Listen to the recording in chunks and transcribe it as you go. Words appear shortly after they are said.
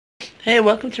Hey,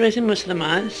 welcome to Raising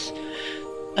Misalanious.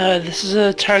 This is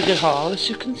a Target haul, as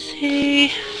you can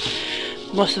see.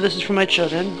 Most of this is for my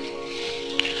children.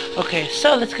 Okay,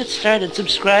 so let's get started.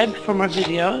 Subscribe for more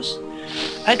videos.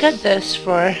 I got this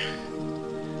for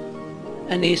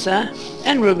Anissa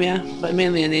and Rubia, but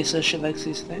mainly Anissa. She likes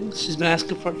these things. She's been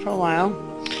asking for it for a while.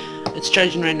 It's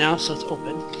charging right now, so it's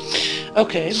open.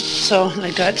 Okay, so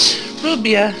I got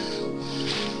Rubia.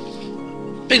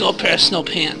 Big old pair of snow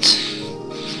pants.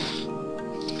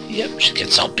 Yep, she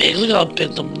gets so big. Look at how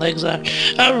big them legs are.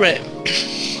 Alright.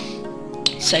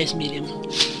 Size medium.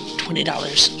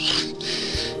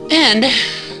 $20. And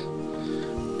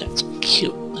that's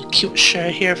cute. A cute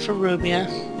shirt here for Rubia.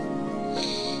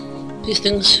 These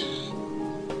things.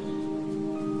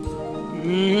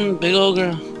 Big old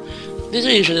girl. These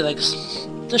are usually like,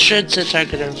 the shirts at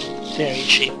Target are very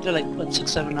cheap. They're like, what, $6,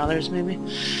 $7 maybe?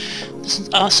 This is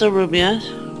also Rubia.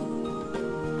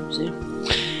 See?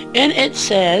 And it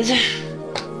says,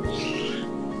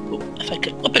 if I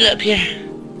could open it up here,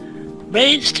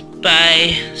 raised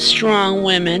by strong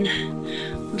women.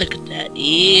 Look at that.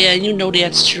 Yeah, you know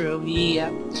that's true. Yeah.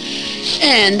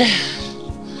 And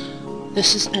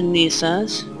this is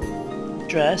Anissa's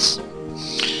dress.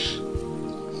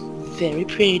 Very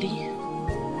pretty.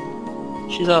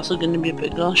 She's also going to be a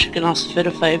big girl. She can also fit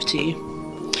a 5T.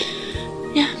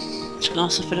 Yeah, she can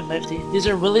also fit a 5T. These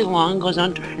are really long, goes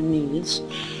down to her knees.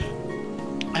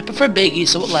 I prefer baggy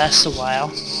so it lasts a while.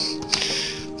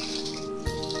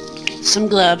 Some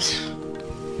gloves.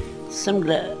 Some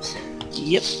gloves.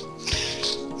 Yep.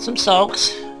 Some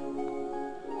socks.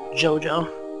 JoJo.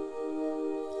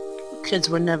 Kids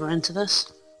were never into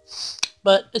this.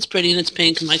 But it's pretty and it's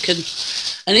pink and my kid,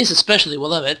 Anissa especially, will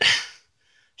love it.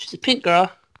 She's a pink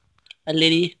girl. A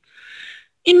lady.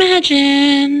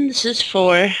 Imagine this is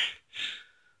for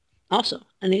also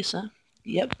Anissa.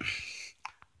 Yep.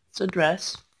 It's a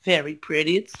dress. Very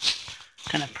pretty. It's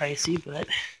kind of pricey, but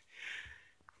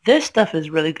this stuff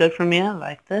is really good for me. I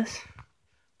like this.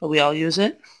 But we all use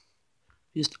it.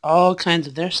 Used all kinds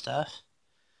of their stuff.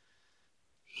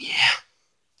 Yeah.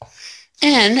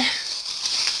 And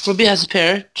Ruby has a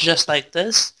pair just like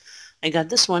this. I got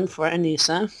this one for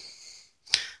Anissa.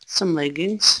 Some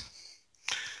leggings.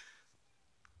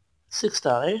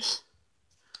 $6.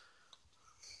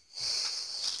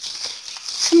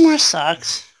 Some more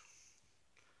socks.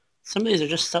 Some of these are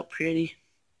just so pretty.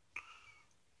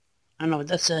 I don't know what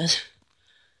that says.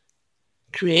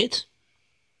 Create.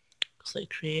 Looks like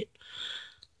create.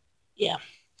 Yeah.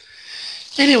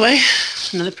 Anyway,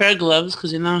 another pair of gloves,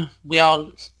 because you know,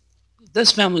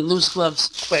 this family lose gloves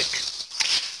quick.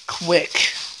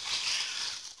 Quick.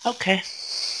 Okay.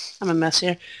 I'm a mess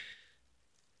here.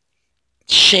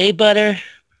 Shea butter.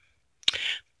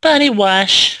 Body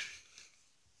wash.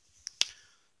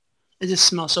 It just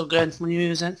smells so good when you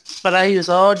use it. But I use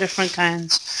all different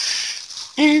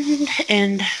kinds.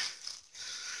 And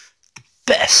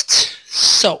best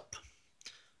soap.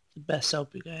 The best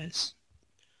soap, you guys.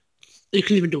 You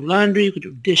can even do laundry, you can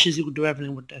do dishes, you can do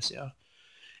everything with this, y'all.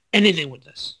 Anything with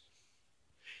this.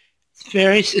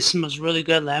 It smells really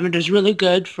good. Lavender's really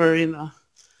good for, you know,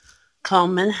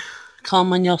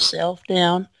 calming yourself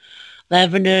down.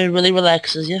 Lavender really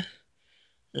relaxes you.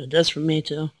 It does for me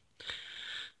too.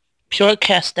 Pure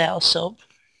Castile soap.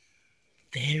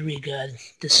 Very good.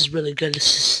 This is really good.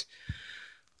 This is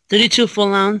 32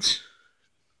 full ounce.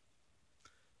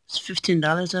 It's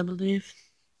 $15, I believe.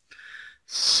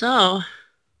 So,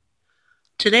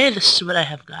 today this is what I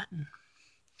have gotten.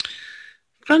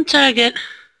 From Target.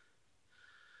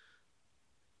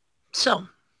 So,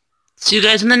 see you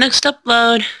guys in the next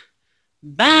upload.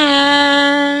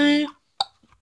 Bye!